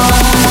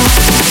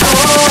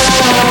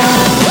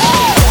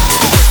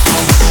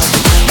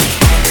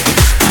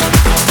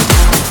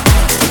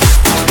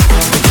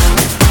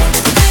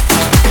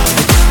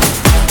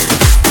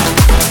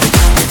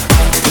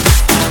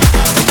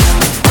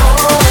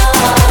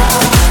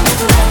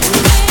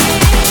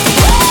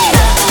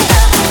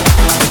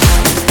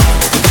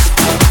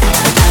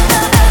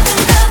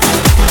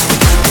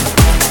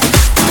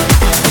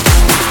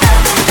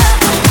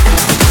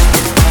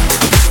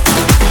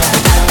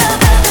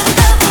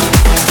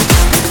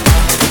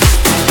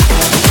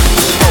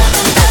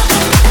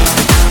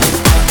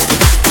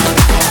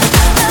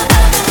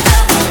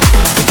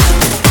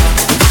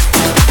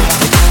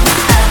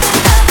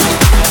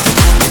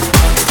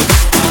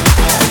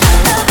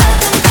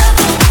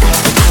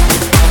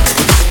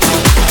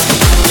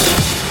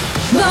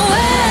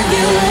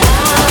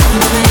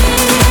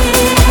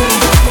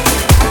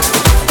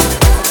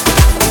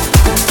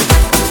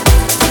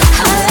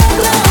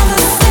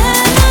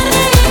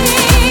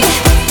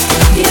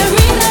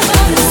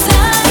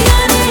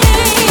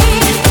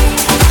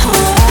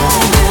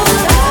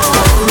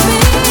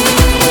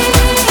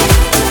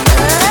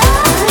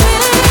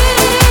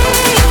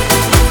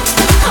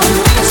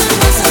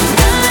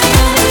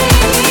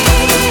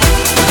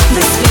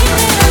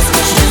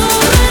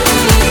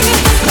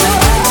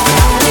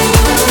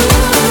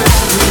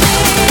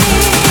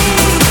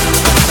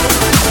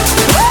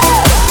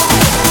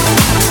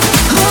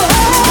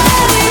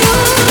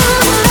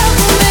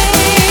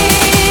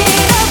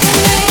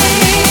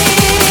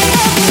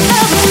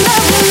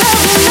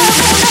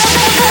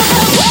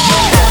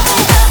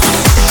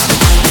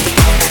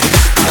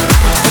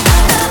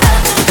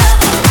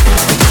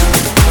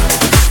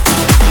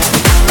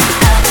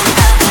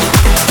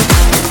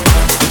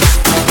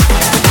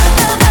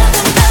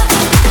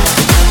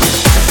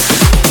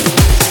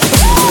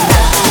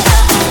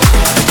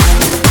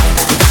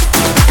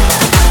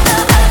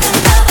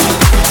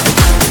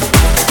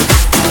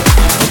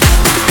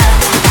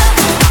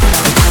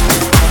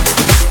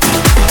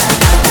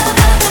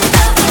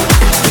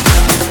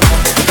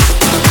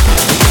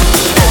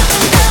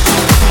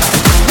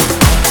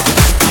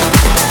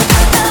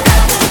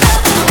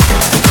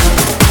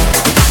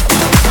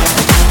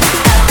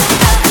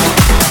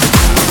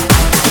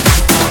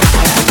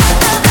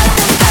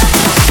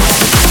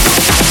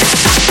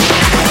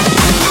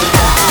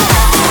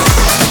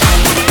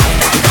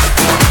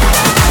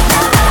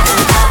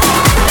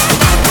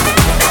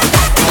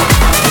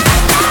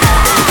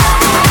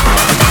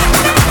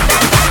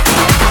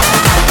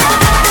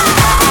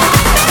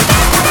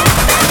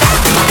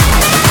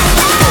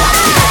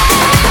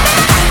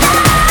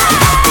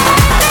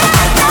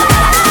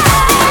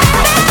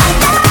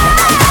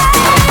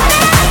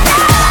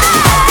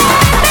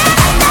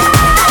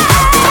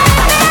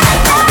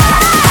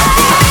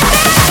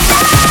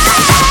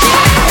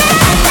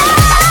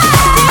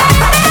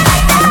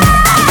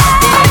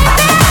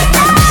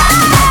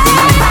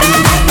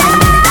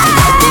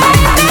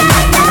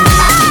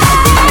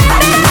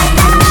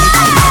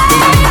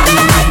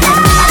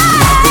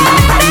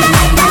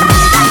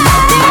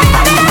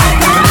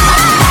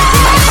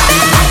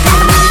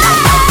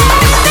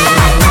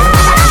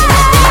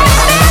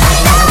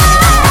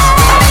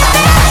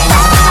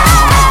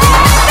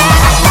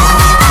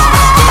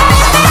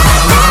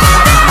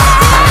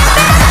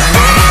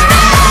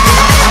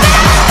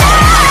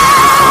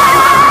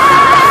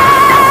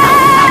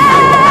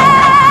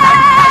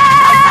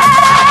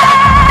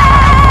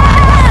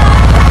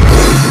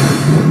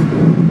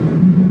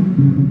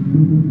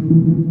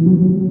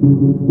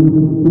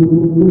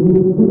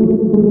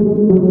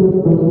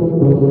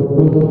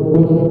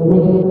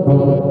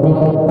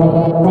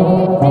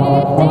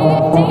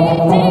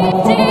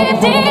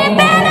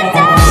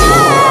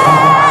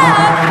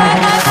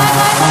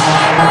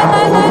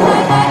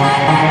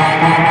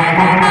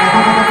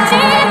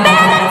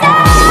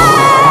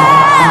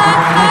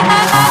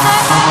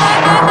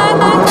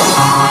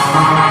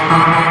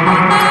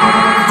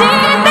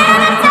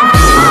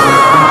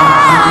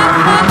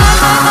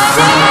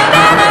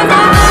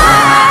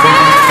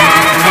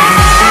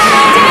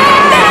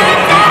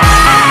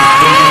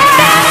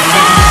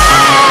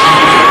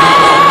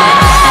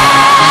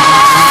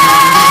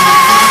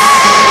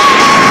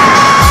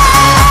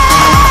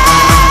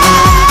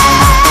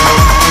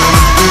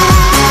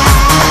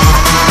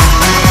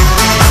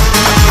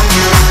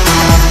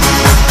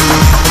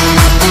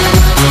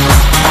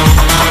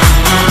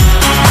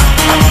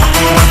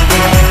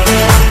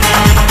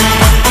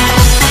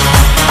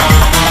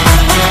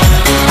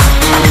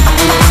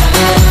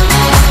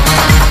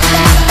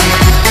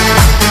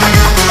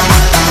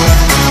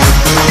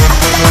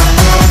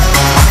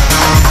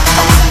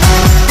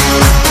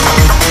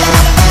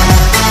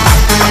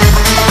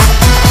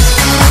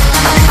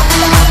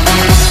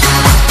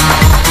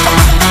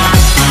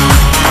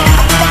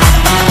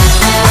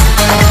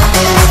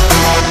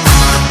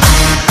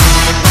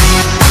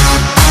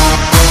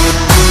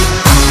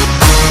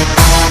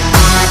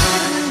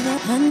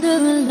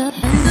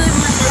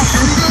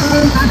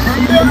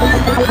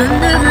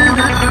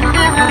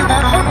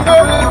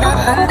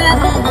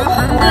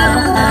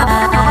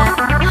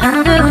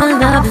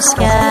 Under the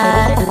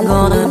sky, I'm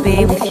gonna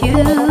be with you,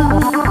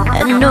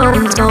 and no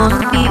one's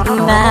gonna be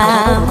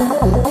around.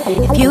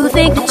 If you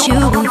think that you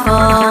can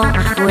fall,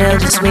 well,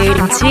 just wait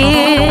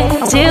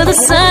till the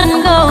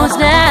sun goes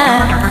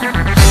down.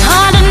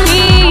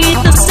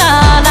 Underneath the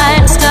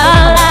starlight,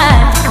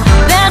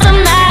 there's a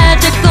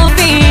magical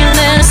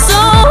feeling so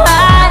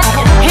right.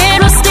 It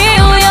will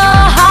steal your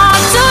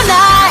heart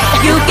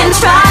tonight. You can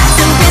try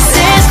to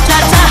resist,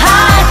 try to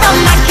hide from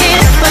my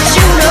kiss, but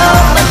you know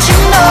that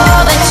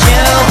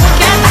you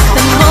can't fight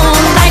the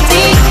moonlight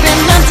deep in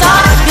the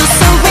dark. You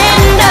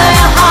surrender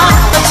your heart,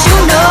 but you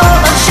know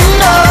that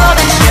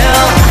you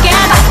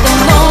can't fight the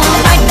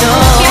moonlight, no.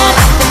 Can't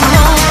fight the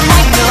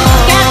moonlight, no.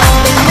 Can't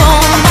fight the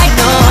moonlight,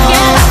 no.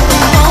 Can't fight the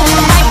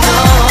moonlight, no.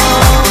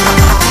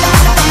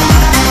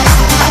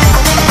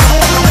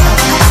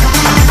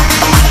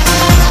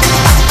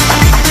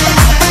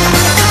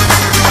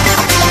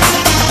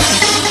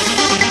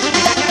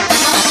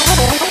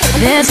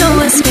 There's no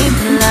escape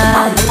from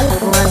love.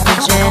 Was the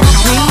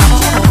gently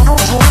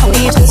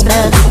leaves a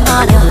spell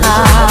upon your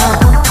heart.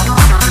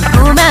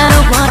 No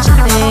matter what you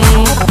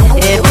think,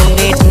 it won't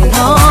be too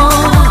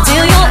long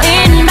till you're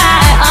in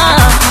my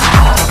arms.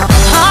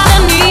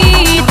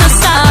 Underneath the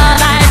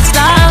starlight,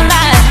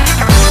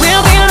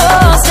 we'll be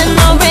lost in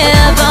the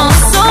rhythm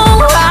so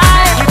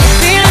right.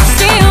 Feel it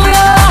steal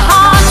your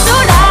heart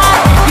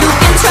tonight. You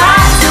can try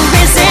to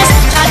resist,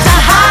 try to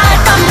hide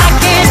from my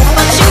kiss,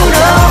 but you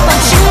know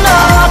that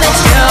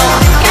you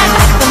can't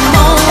fight the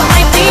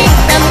moonlight deep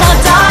in the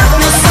dark.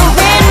 You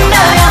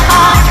surrender your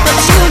heart, but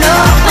you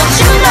know that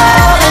you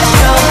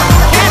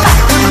can't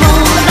fight the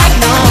moonlight,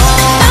 no.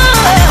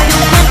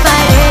 You can't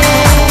fight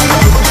it,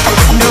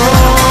 no.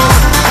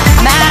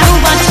 Matter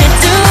what you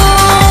do,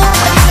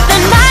 the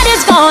night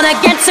is gonna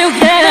get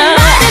together. The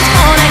night is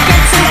gonna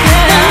get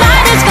together. The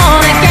night is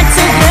gonna get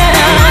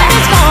together. The night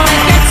is gonna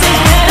get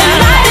together. The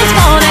night is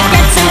gonna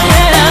get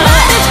together. The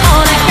night is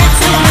gonna get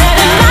together.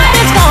 The night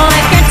is gonna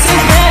get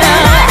together.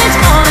 The night is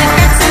gonna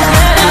get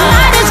together. The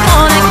night is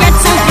gonna get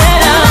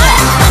together.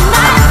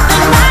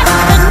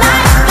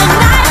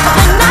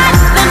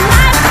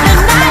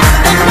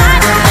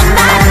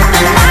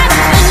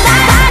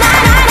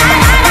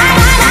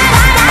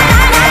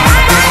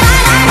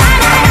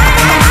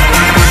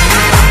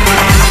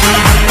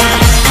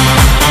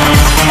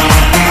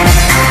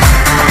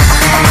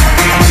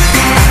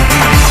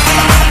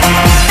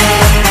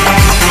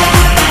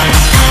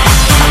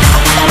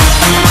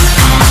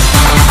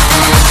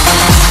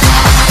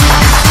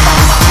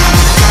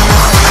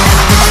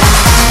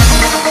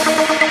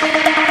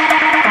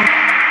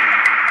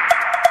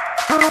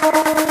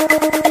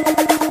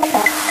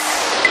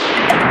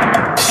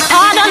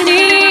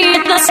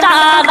 Underneath the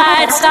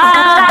starlight,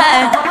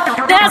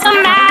 there's a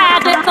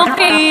magical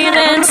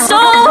feeling